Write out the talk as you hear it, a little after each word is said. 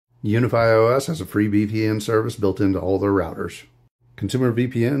Unifi OS has a free VPN service built into all their routers. Consumer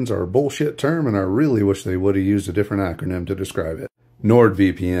VPNs are a bullshit term, and I really wish they would have used a different acronym to describe it.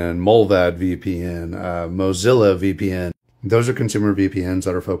 NordVPN, Molvad VPN, Mozilla VPN. Those are consumer VPNs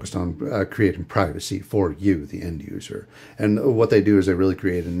that are focused on creating privacy for you, the end user. And what they do is they really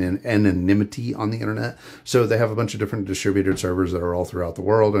create an anonymity on the internet. So they have a bunch of different distributed servers that are all throughout the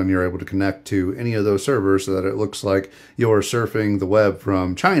world, and you're able to connect to any of those servers so that it looks like you're surfing the web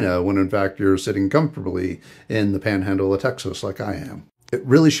from China when in fact you're sitting comfortably in the panhandle of Texas like I am. It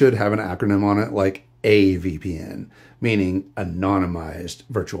really should have an acronym on it like a VPN, meaning anonymized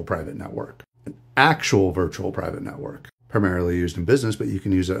virtual private network. An actual virtual private network. Primarily used in business, but you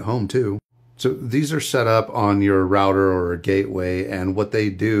can use it at home too. So these are set up on your router or a gateway, and what they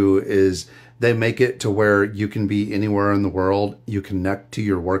do is they make it to where you can be anywhere in the world. You connect to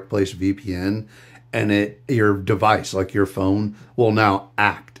your workplace VPN, and your device, like your phone, will now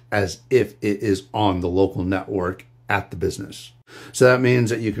act as if it is on the local network at the business. So that means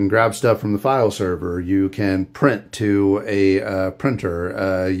that you can grab stuff from the file server, you can print to a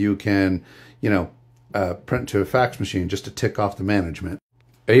printer, you can, print to a fax machine just to tick off the management.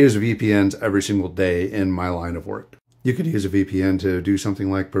 I use VPNs every single day in my line of work. You could use a VPN to do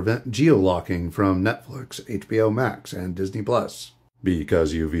something like prevent geolocking from Netflix, HBO Max, and Disney Plus.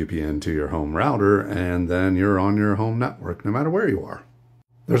 Because you VPN to your home router, and then you're on your home network no matter where you are.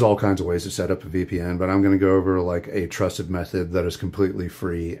 There's all kinds of ways to set up a VPN, but I'm going to go over like a trusted method that is completely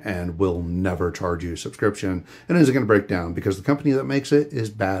free and will never charge you a subscription and isn't going to break down because the company that makes it is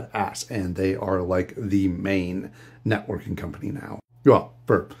badass and they are like the main networking company now. Well,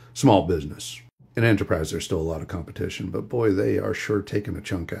 for small business. In enterprise, there's still a lot of competition, but boy, they are sure taking a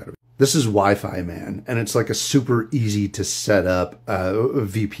chunk out of it. This is Wi-Fi Man, and it's like a super easy to set up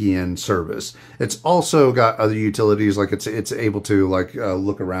VPN service. It's also got other utilities, like it's able to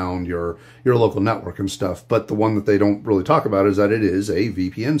look around your local network and stuff. But the one that they don't really talk about is that it is a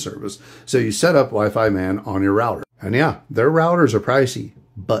VPN service. So you set up Wi-Fi Man on your router, and yeah, their routers are pricey,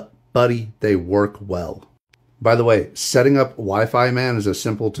 but buddy, they work well. By the way, setting up Wi-Fi Man is as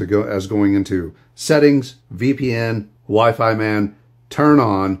simple as going into Settings, VPN, Wi-Fi Man, turn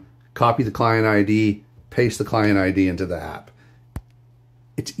on, copy the client ID, paste the client ID into the app.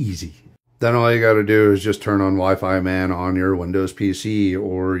 It's easy. Then all you got to do is just turn on Wi-Fi Man on your Windows PC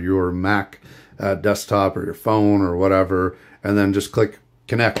or your Mac desktop or your phone or whatever, and then just click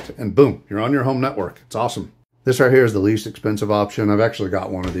connect, and boom, you're on your home network. It's awesome. This right here is the least expensive option. I've actually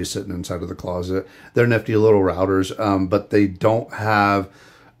got one of these sitting inside of the closet. They're nifty little routers, but they don't have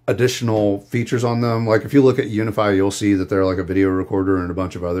additional features on them. Like if you look at Unifi, you'll see that they're like a video recorder and a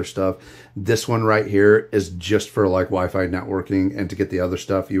bunch of other stuff. This one right here is just for like Wi-Fi networking, and to get the other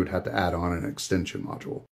stuff, you would have to add on an extension module.